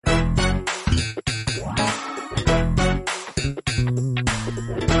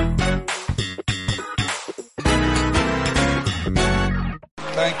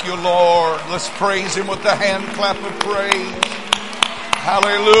Thank you, Lord. Let's praise Him with the hand clap of praise.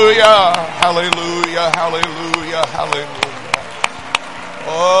 Hallelujah, hallelujah, hallelujah, hallelujah.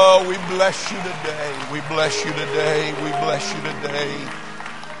 Oh, we bless you today. We bless you today. We bless you today.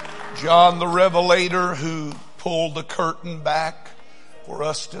 John the Revelator, who pulled the curtain back for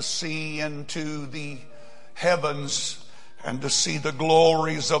us to see into the heavens and to see the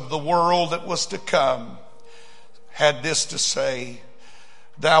glories of the world that was to come, had this to say: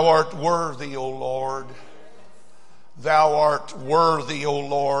 Thou art worthy, O Lord. Thou art worthy, O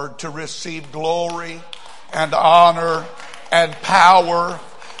Lord, to receive glory and honor and power.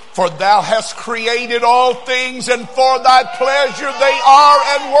 For thou hast created all things, and for thy pleasure they are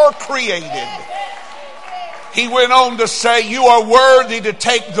and were created. He went on to say, you are worthy to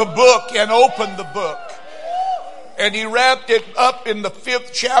take the book and open the book. And he wrapped it up in the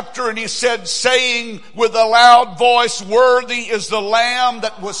 5th chapter, and he said, saying with a loud voice, worthy is the Lamb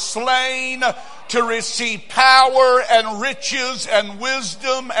that was slain to receive power and riches and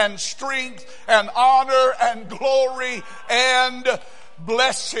wisdom and strength and honor and glory and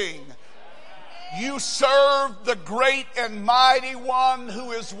blessing. You serve the great and mighty one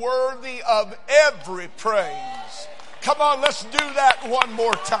who is worthy of every praise. Come on, let's do that one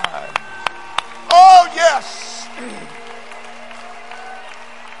more time. Oh, yes.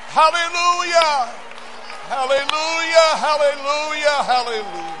 Hallelujah. Hallelujah. Hallelujah.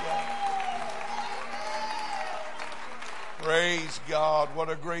 Hallelujah. Praise God. What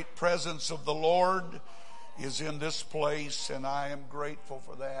a great presence of the Lord is in this place, and I am grateful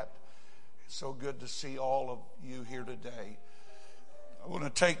for that. It's so good to see all of you here today. I want to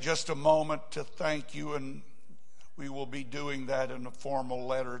take just a moment to thank you, and we will be doing that in a formal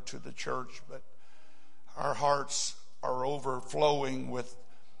letter to the church, but our hearts are overflowing with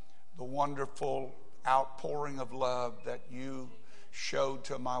the wonderful outpouring of love that you showed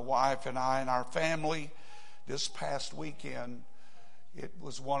to my wife and I and our family this past weekend. It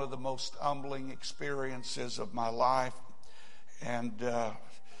was one of the most humbling experiences of my life, and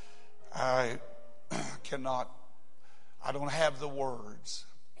I don't have the words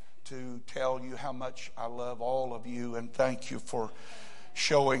to tell you how much I love all of you, and thank you for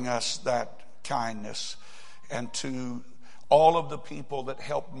showing us that kindness. And to all of the people that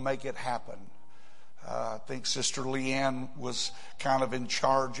helped make it happen. I think Sister Leanne was kind of in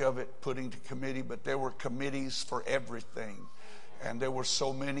charge of it, putting the committee, but there were committees for everything. And there were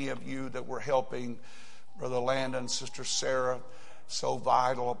so many of you that were helping Brother Landon, Sister Sarah, so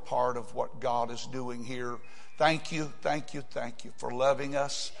vital a part of what God is doing here. Thank you, thank you, thank you for loving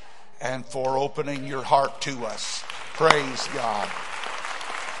us and for opening your heart to us. Praise God.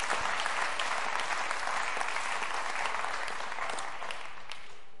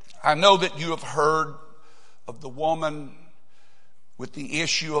 I know that you have heard of the woman with the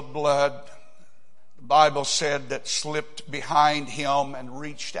issue of blood. The Bible said that slipped behind him and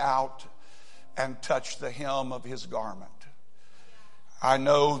reached out and touched the hem of his garment. I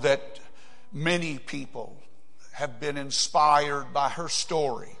know that many people have been inspired by her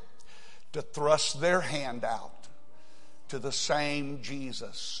story to thrust their hand out to the same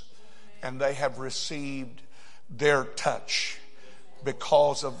Jesus, and they have received their touch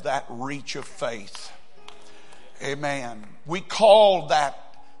because of that reach of faith. Amen. We call that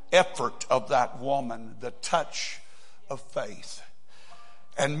effort of that woman the touch of faith.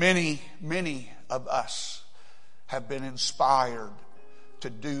 And many, many of us have been inspired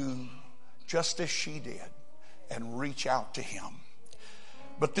to do just as she did and reach out to him.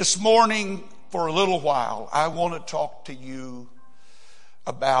 But this morning, for a little while, I want to talk to you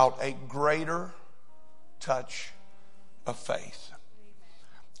about a greater touch of faith.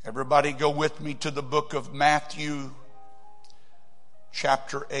 Everybody go with me to the book of Matthew,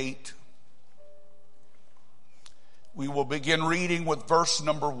 chapter 8. We will begin reading with verse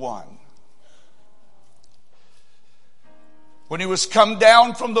number 1. When he was come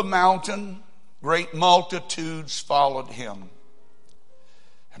down from the mountain, great multitudes followed him.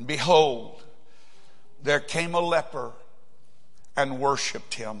 And behold, there came a leper and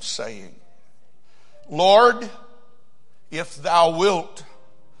worshipped him, saying, Lord, if thou wilt,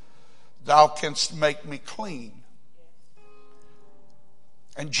 thou canst make me clean.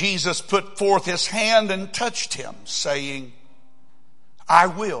 And Jesus put forth his hand and touched him, saying, I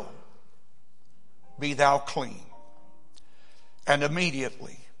will, be thou clean. And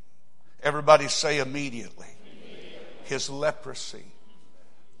immediately, everybody say immediately, his leprosy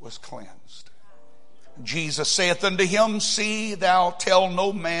was cleansed. Jesus saith unto him, see thou tell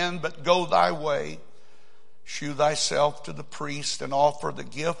no man, but go thy way. Shew thyself to the priest and offer the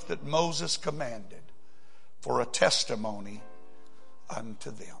gift that Moses commanded for a testimony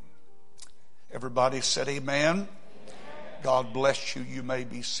unto them. Everybody said amen. God bless you. You may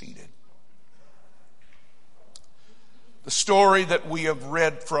be seated. The story that we have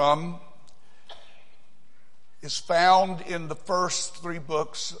read from is found in the first three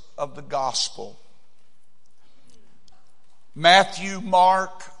books of the gospel. Matthew,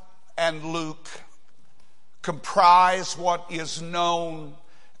 Mark, and Luke comprise what is known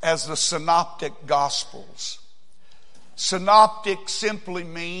as the synoptic gospels. Synoptic simply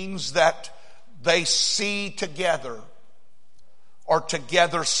means that they see together or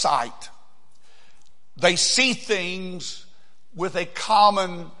together sight. They see things with a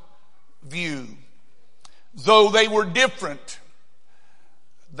common view. Though they were different,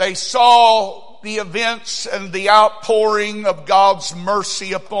 they saw the events and the outpouring of God's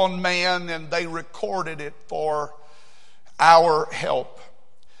mercy upon man, and they recorded it for our help.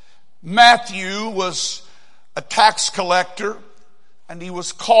 Matthew was a tax collector, and he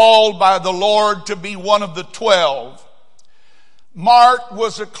was called by the Lord to be one of the 12. Mark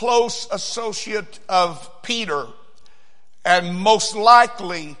was a close associate of Peter, and most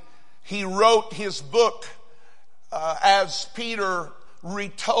likely he wrote his book as Peter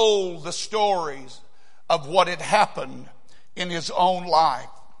retold the stories of what had happened in his own life.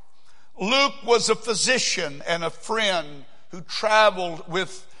 Luke was a physician and a friend who traveled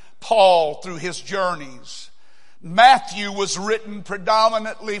with Paul through his journeys. Matthew was written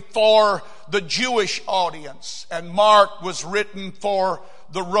predominantly for the Jewish audience, and Mark was written for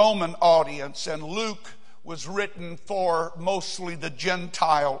the Roman audience, and Luke was written for mostly the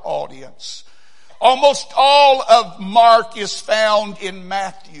Gentile audience. Almost all of Mark is found in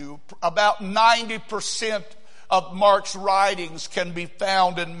Matthew. About 90% of Mark's writings can be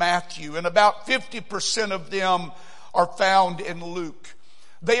found in Matthew, and about 50% of them are found in Luke.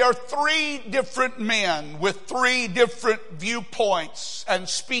 They are three different men with three different viewpoints and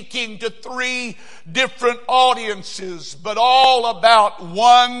speaking to three different audiences, but all about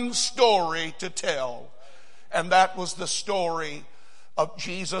one story to tell. And that was the story of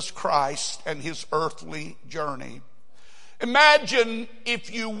Jesus Christ and his earthly journey. Imagine,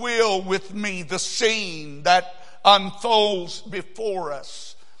 if you will, with me, the scene that unfolds before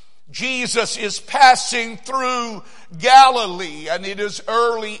us. Jesus is passing through Galilee, and it is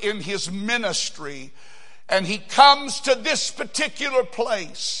early in his ministry, and he comes to this particular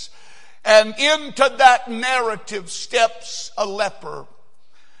place, and into that narrative steps a leper.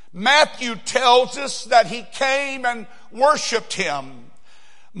 Matthew tells us that he came and worshiped him.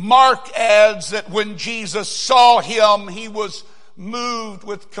 Mark adds that when Jesus saw him, he was moved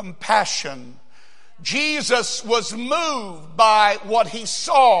with compassion. Jesus was moved by what he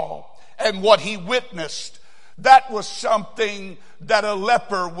saw and what he witnessed. That was something that a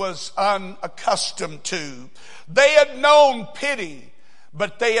leper was unaccustomed to. They had known pity,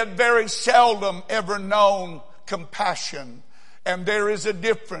 but they had very seldom ever known compassion. And there is a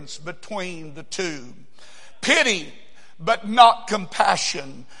difference between the two. Pity, but not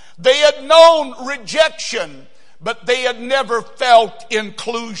compassion. They had known rejection, but they had never felt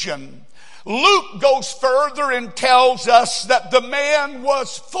inclusion. Luke goes further and tells us that the man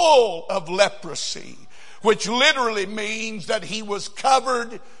was full of leprosy, which literally means that he was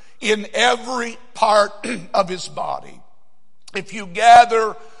covered in every part of his body. If you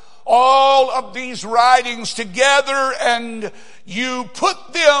gather all of these writings together and you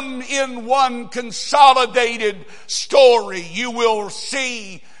put them in one consolidated story, you will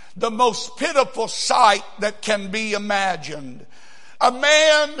see the most pitiful sight that can be imagined. A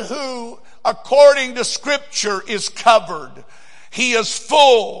man who, according to Scripture, is covered. He is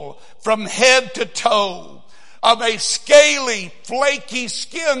full from head to toe of a scaly, flaky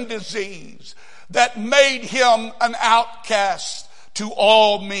skin disease that made him an outcast to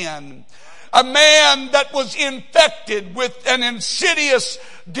all men. A man that was infected with an insidious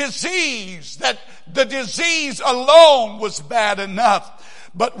disease, that the disease alone was bad enough,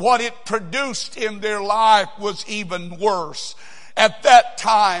 but what it produced in their life was even worse. At that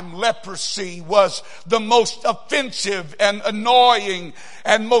time, leprosy was the most offensive and annoying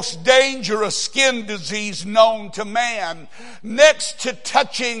and most dangerous skin disease known to man. Next to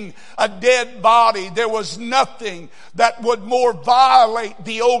touching a dead body, there was nothing that would more violate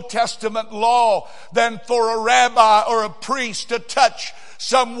the Old Testament law than for a rabbi or a priest to touch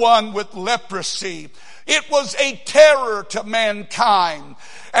someone with leprosy. It was a terror to mankind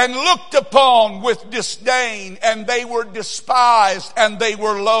and looked upon with disdain, and they were despised and they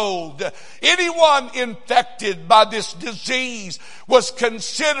were loathed. Anyone infected by this disease was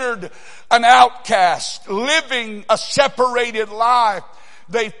considered an outcast, living a separated life.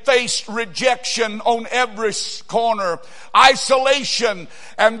 They faced rejection on every corner, isolation,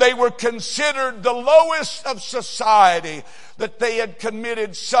 and they were considered the lowest of society, that they had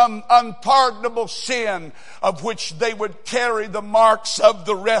committed some unpardonable sin of which they would carry the marks of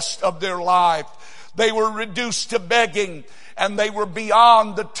the rest of their life. They were reduced to begging, and they were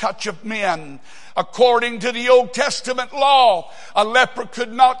beyond the touch of men. According to the Old Testament law, a leper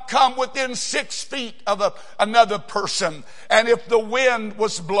could not come within 6 feet of another person. And if the wind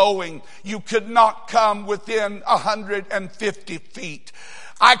was blowing, you could not come within 150 feet.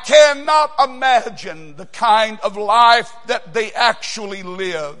 I cannot imagine the kind of life that they actually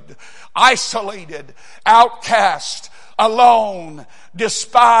lived. Isolated, outcast, alone,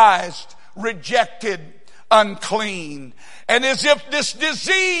 despised, rejected, unclean. And as if this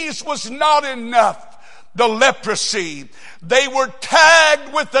disease was not enough, the leprosy, they were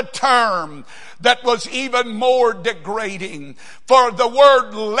tagged with a term that was even more degrading. For the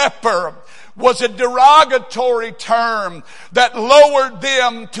word leper was a derogatory term that lowered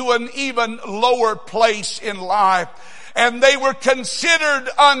them to an even lower place in life. And they were considered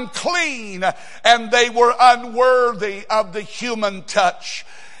unclean, and they were unworthy of the human touch.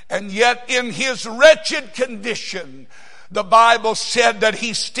 And yet in his wretched condition, the Bible said that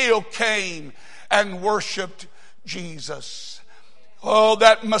he still came and worshiped Jesus. Oh,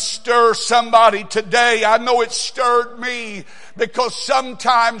 that must stir somebody today. I know it stirred me, because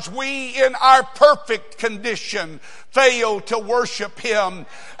sometimes we in our perfect condition fail to worship him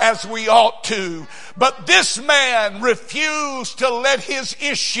as we ought to. But this man refused to let his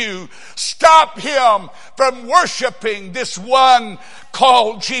issue stop him from worshiping this one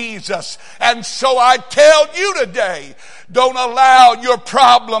called Jesus. And so I tell you today, don't allow your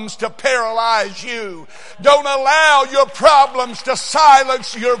problems to paralyze you. Don't allow your problems to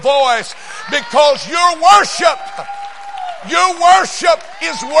silence your voice, because your worship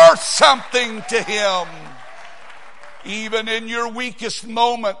is worth something to him. Even in your weakest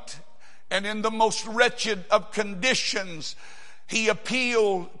moment and in the most wretched of conditions, he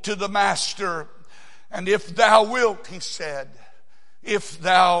appealed to the master. And if thou wilt, he said, if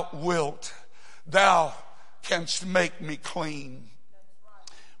thou wilt, thou canst make me clean.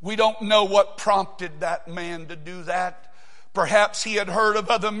 We don't know what prompted that man to do that. Perhaps he had heard of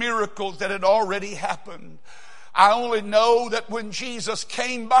other miracles that had already happened. I only know that when Jesus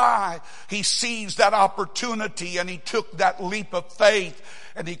came by, he seized that opportunity and he took that leap of faith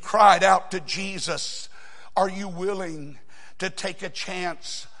and he cried out to Jesus, are you willing to take a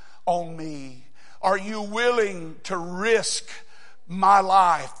chance on me? Are you willing to risk my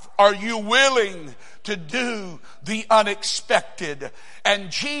life? Are you willing to do the unexpected?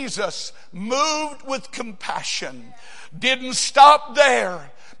 And Jesus, moved with compassion, didn't stop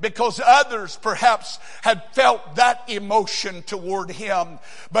there, because others perhaps had felt that emotion toward him.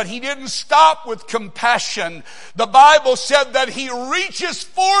 But he didn't stop with compassion. The Bible said that he reaches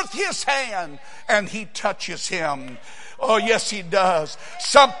forth his hand and he touches him. Oh, yes, he does.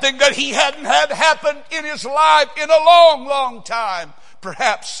 Something that he hadn't had happen in his life in a long, long time.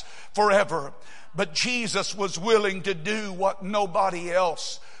 Perhaps forever. But Jesus was willing to do what nobody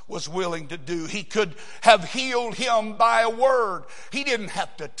else was willing to do. He could have healed him by a word. He didn't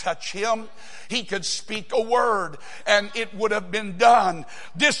have to touch him. He could speak a word and it would have been done.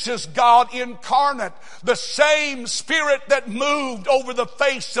 This is God incarnate. The same Spirit that moved over the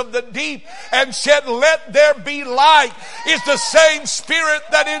face of the deep and said, let there be light, is the same Spirit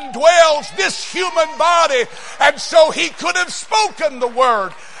that indwells this human body. And so he could have spoken the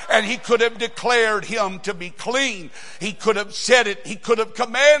word. And he could have declared him to be clean. He could have said it. He could have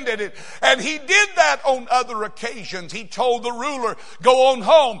commanded it. And he did that on other occasions. He told the ruler, go on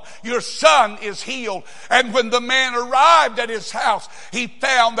home. Your son is healed. And when the man arrived at his house, he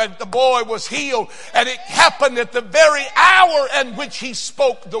found that the boy was healed. And it happened at the very hour in which he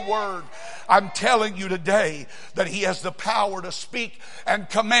spoke the word. I'm telling you today that he has the power to speak and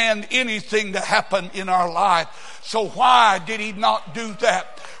command anything to happen in our life. So why did he not do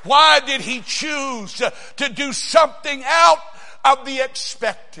that? Why did he choose to do something out of the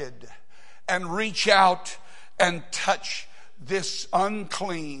expected and reach out and touch this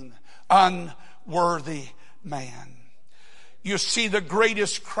unclean, unworthy man? You see, the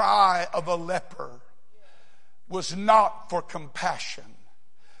greatest cry of a leper was not for compassion,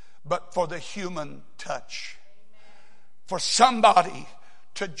 but for the human touch. For somebody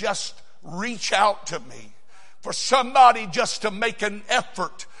to just reach out to me. For somebody just to make an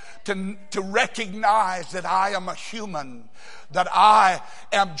effort to recognize that I am a human, that I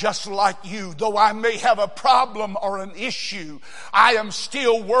am just like you. Though I may have a problem or an issue, I am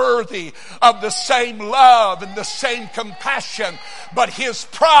still worthy of the same love and the same compassion. But his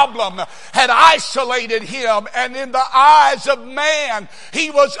problem had isolated him, and in the eyes of man,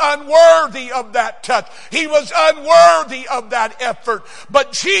 he was unworthy of that touch. He was unworthy of that effort.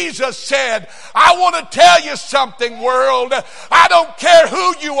 But Jesus said, I want to tell you something, world. I don't care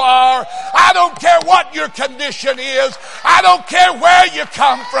who you are. I don't care what your condition is. I don't care where you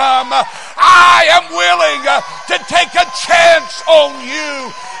come from. I am willing to take a chance on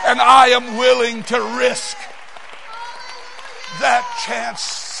you, and I am willing to risk that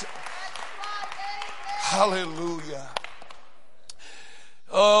chance. Hallelujah.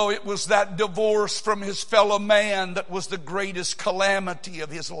 Oh, it was that divorce from his fellow man that was the greatest calamity of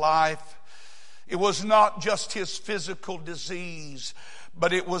his life. It was not just his physical disease,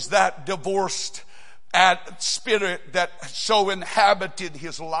 but it was that divorced spirit that so inhabited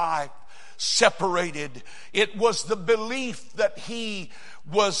his life, separated. It was the belief that he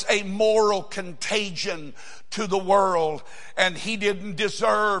was a moral contagion to the world, and he didn't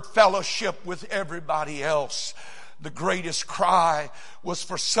deserve fellowship with everybody else. The greatest cry was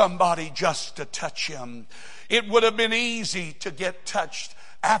for somebody just to touch him. It would have been easy to get touched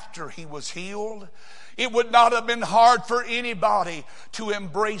after he was healed. It would not have been hard for anybody to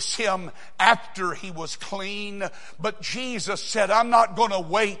embrace him after he was clean. But Jesus said, I'm not going to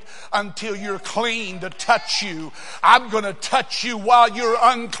wait until you're clean to touch you. I'm going to touch you while you're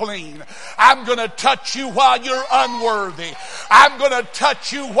unclean. I'm going to touch you while you're unworthy. I'm going to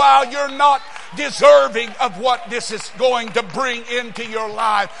touch you while you're not deserving of what this is going to bring into your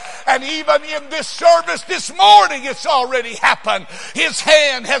life. And even in this service this morning, it's already happened. His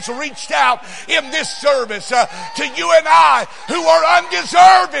hand has reached out in this service to you and I who are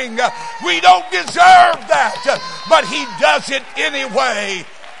undeserving. We don't deserve that, but he does it anyway.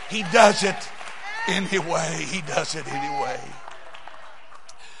 He does it anyway. He does it anyway.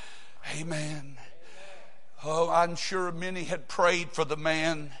 Amen. Oh, I'm sure many had prayed for the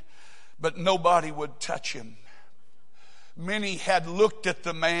man, but nobody would touch him. Many had looked at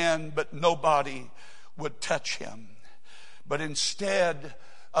the man, but nobody would touch him. But instead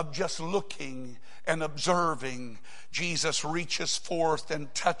of just looking and observing, Jesus reaches forth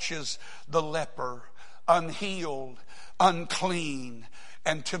and touches the leper, unhealed, unclean.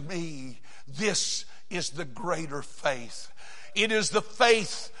 And to me, this is the greater faith. It is the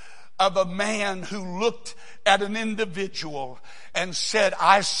faith of a man who looked at an individual and said,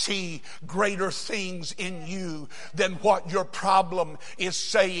 I see greater things in you than what your problem is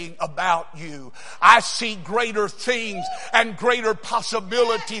saying about you. I see greater things and greater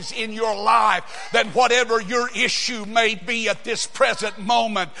possibilities in your life than whatever your issue may be at this present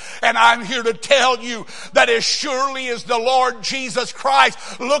moment. And I'm here to tell you that as surely as the Lord Jesus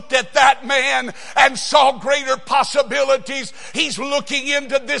Christ looked at that man and saw greater possibilities, he's looking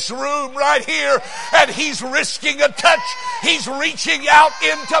into this room right here, and he's risking a touch. He's reaching out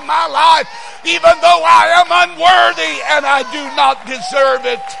into my life, even though I am unworthy and I do not deserve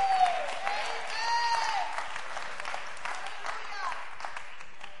it.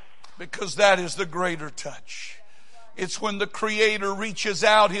 Because that is the greater touch. It's when the Creator reaches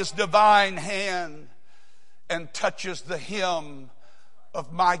out his divine hand and touches the hem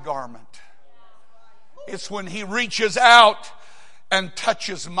of my garment. It's when he reaches out and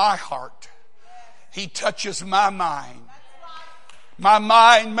touches my heart. He touches my mind. My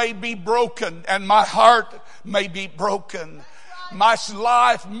mind may be broken and my heart may be broken. My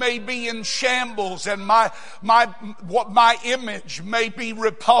life may be in shambles and my image may be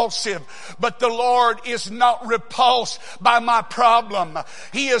repulsive, but the Lord is not repulsed by my problem.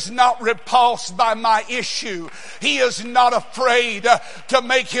 He is not repulsed by my issue. He is not afraid to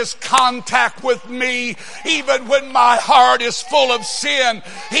make his contact with me. Even when my heart is full of sin,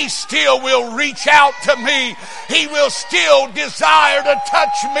 he still will reach out to me. He will still desire to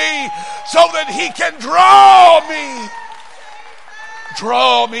touch me so that he can draw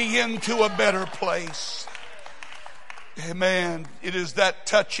me into a better place. Amen. It is that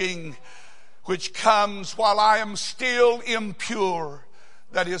touching which comes while I am still impure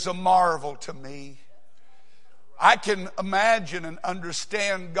that is a marvel to me. I can imagine and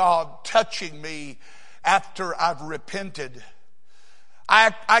understand God touching me after I've repented.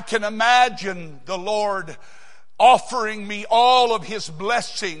 I can imagine the Lord offering me all of his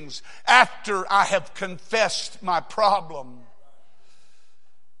blessings after I have confessed my problem.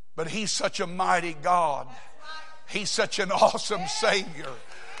 But he's such a mighty God. He's such an awesome Savior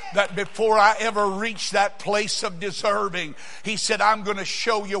that before I ever reached that place of deserving, He said, I'm going to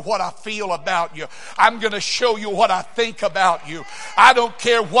show you what I feel about you. I'm going to show you what I think about you. I don't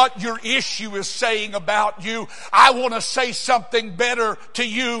care what your issue is saying about you. I want to say something better to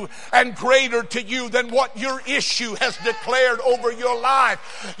you and greater to you than what your issue has declared over your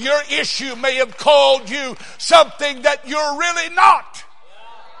life. Your issue may have called you something that you're really not.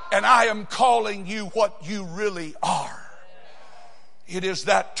 And I am calling you what you really are. It is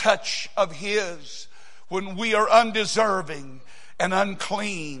that touch of His when we are undeserving and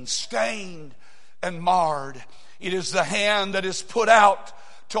unclean, stained and marred. It is the hand that is put out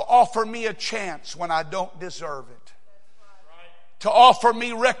to offer me a chance when I don't deserve it. To offer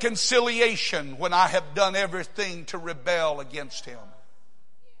me reconciliation when I have done everything to rebel against Him.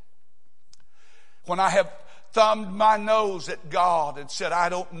 When I have thumbed my nose at God and said, I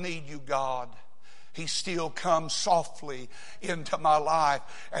don't need you, God. He still comes softly into my life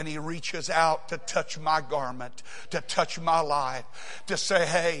and He reaches out to touch my garment, to touch my life, to say,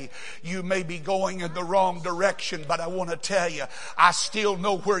 hey, you may be going in the wrong direction, but I want to tell you, I still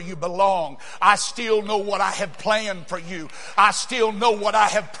know where you belong. I still know what I have planned for you. I still know what I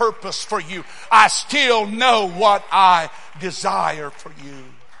have purposed for you. I still know what I desire for you.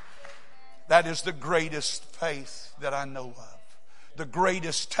 That is the greatest faith that I know of. The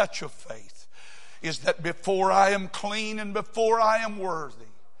greatest touch of faith is that before I am clean and before I am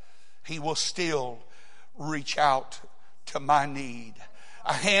worthy, He will still reach out to my need.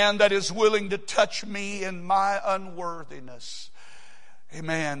 A hand that is willing to touch me in my unworthiness.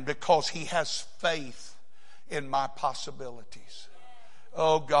 Amen. Because He has faith in my possibilities.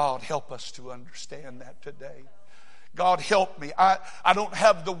 Oh God, help us to understand that today. God, help me. I don't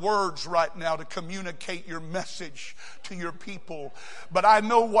have the words right now to communicate your message to your people, but I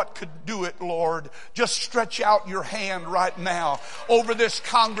know what could do it, Lord. Just stretch out your hand right now over this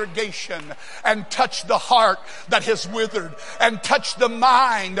congregation and touch the heart that has withered, and touch the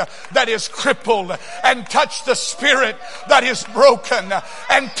mind that is crippled, and touch the spirit that is broken,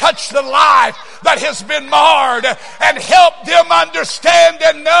 and touch the life that has been marred, and help them understand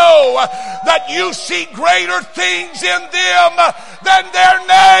and know that you see greater things in them than their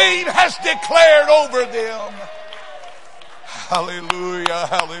name has declared over them. Hallelujah,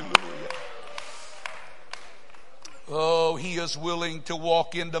 hallelujah. Oh, He is willing to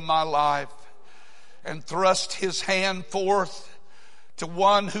walk into my life and thrust His hand forth to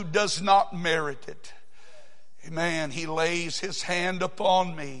one who does not merit it. Amen. He lays His hand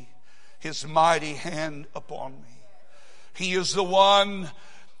upon me, His mighty hand upon me. He is the one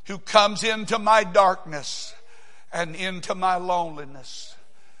who comes into my darkness and into my loneliness,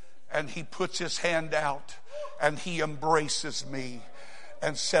 and He puts His hand out and He embraces me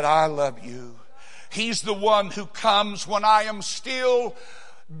and said, I love you. He's the one who comes when I am still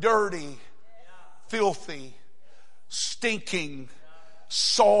dirty, filthy, stinking,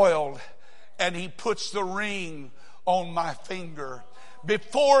 soiled, and He puts the ring on my finger.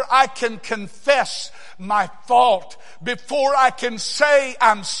 Before I can confess my fault, before I can say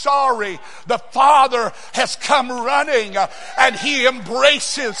I'm sorry, the Father has come running and He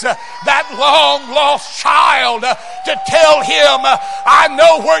embraces that long lost child to tell him, I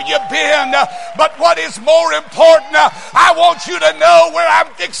know where you've been, but what is more important, I want you to know where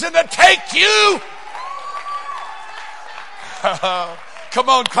I'm fixing to take you. Come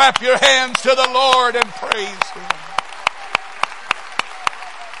on, clap your hands to the Lord and praise Him.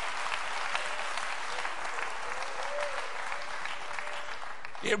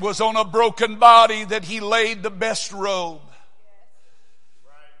 It was on a broken body that He laid the best robe.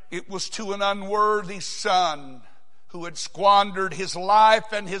 It was to an unworthy son who had squandered his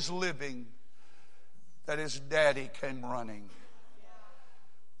life and his living that his daddy came running.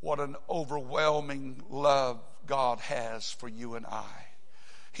 What an overwhelming love God has for you and I.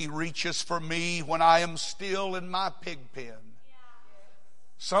 He reaches for me when I am still in my pig pen.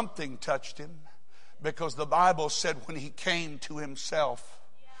 Something touched Him, because the Bible said when He came to Himself,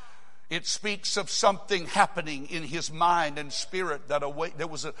 it speaks of something happening in His mind and spirit that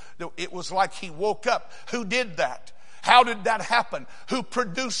it was like He woke up. Who did that? How did that happen? Who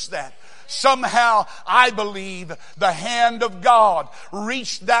produced that? Somehow, I believe the hand of God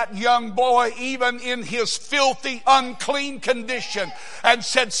reached that young boy even in his filthy, unclean condition and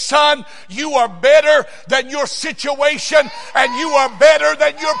said, son, you are better than your situation and you are better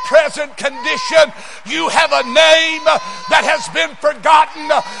than your present condition. You have a name that has been forgotten,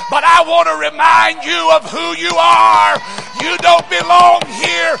 but I want to remind you of who you are. You don't belong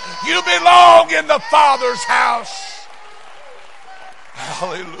here. You belong in the Father's house.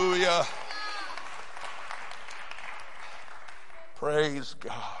 Hallelujah. Praise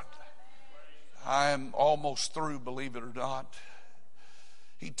God. I'm almost through, believe it or not.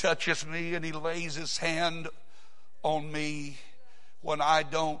 He touches me and He lays His hand on me when I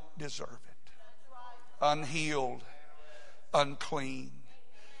don't deserve it. Unhealed, unclean.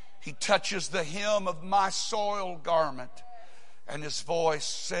 He touches the hem of my soiled garment, and His voice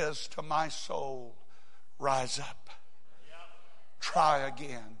says to my soul, rise up. Try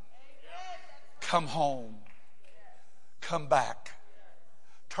again. Come home. Come back.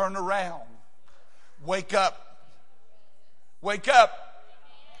 Turn around. Wake up. Wake up.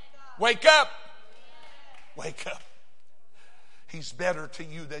 Wake up. Wake up. He's better to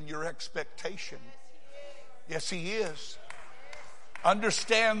you than your expectation. Yes, He is.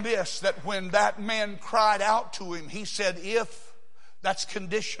 Understand this, that when that man cried out to Him, He said, if, that's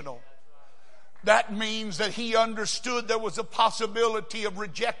conditional. That means that he understood there was a possibility of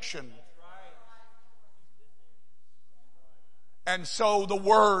rejection. And so the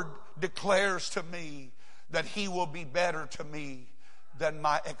Word declares to me that He will be better to me than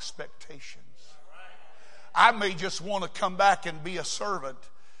my expectations. I may just want to come back and be a servant.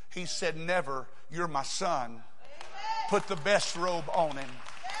 He said, never. You're my son. Put the best robe on him.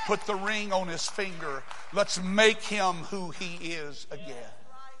 Put the ring on his finger. Let's make him who he is again.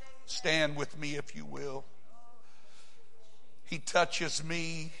 Stand with me if you will. He touches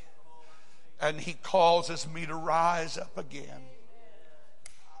me and He causes me to rise up again.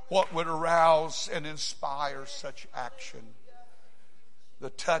 What would arouse and inspire such action?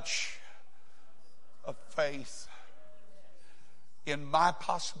 The touch of faith in my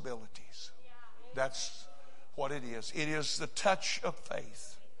possibilities. That's what it is. It is the touch of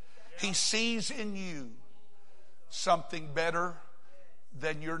faith. He sees in you something better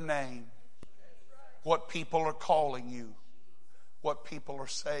than your name, what people are calling you, what people are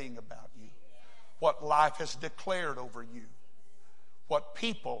saying about you, what life has declared over you, what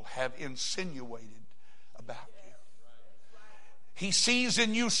people have insinuated about you. He sees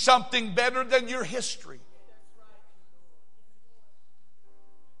in you something better than your history.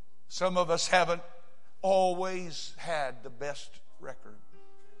 Some of us haven't always had the best record,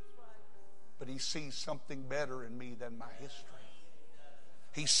 but He sees something better in me than my history.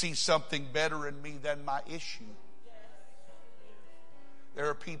 He sees something better in me than my issue. There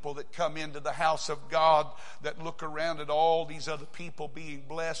are people that come into the house of God that look around at all these other people being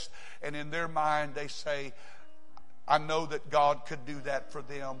blessed, and in their mind they say, I know that God could do that for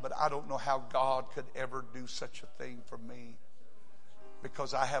them, but I don't know how God could ever do such a thing for me,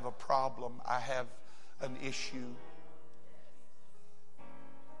 because I have a problem. I have an issue.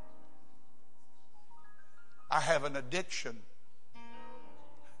 I have an addiction.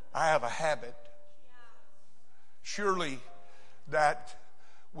 I have a habit. Surely that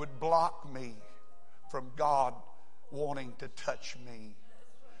would block me from God wanting to touch me.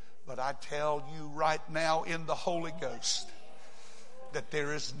 But I tell you right now in the Holy Ghost that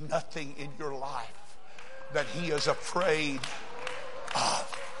there is nothing in your life that He is afraid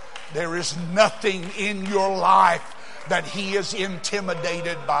of. There is nothing in your life that He is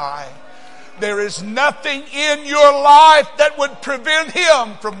intimidated by. There is nothing in your life that would prevent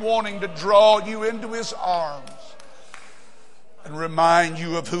Him from wanting to draw you into His arms and remind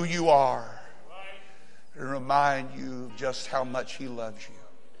you of who you are and remind you of just how much He loves you.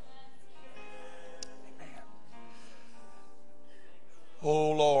 Amen.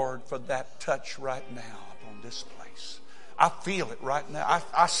 Oh Lord, for that touch right now upon this place. I feel it right now.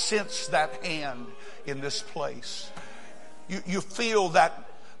 I sense that hand in this place. You feel that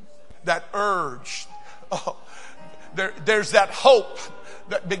urge. Oh, there's that hope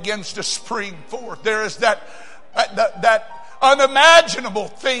that begins to spring forth. There is that unimaginable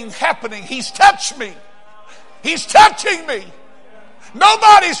thing happening. He's touched me. He's touching me.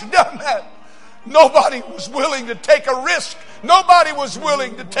 Nobody's done that. Nobody was willing to take a risk. Nobody was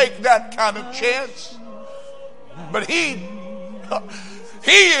willing to take that kind of chance. But He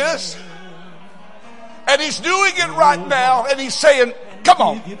is. And He's doing it right now. And He's saying, come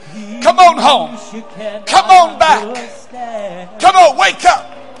on. Come on home. Come on back. Come on, wake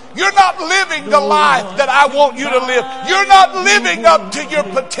up. You're not living the life that I want you to live. You're not living up to your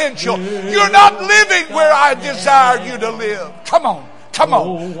potential. You're not living where I desire you to live. Come on. Come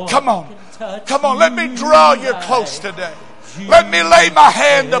on. Come on. Come on. Let me draw you close today. Let me lay my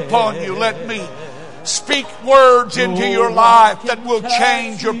hand upon you. Let me speak words into your life that will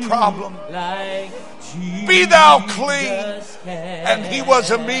change your problem. Be thou clean. And he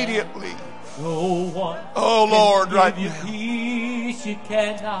was immediately. Oh Lord, right now.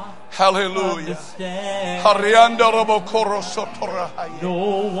 Hallelujah.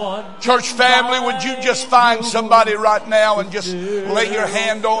 Church family, would you just find somebody right now and just lay your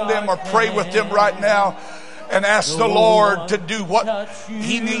hand on them or pray with them right now and ask the Lord to do what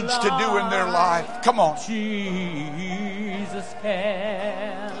He needs to do in their life? Come on. Jesus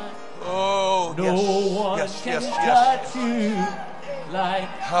can. Oh, no one can touch you like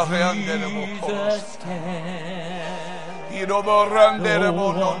Jesus can. No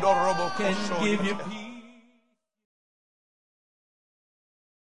one can give you peace.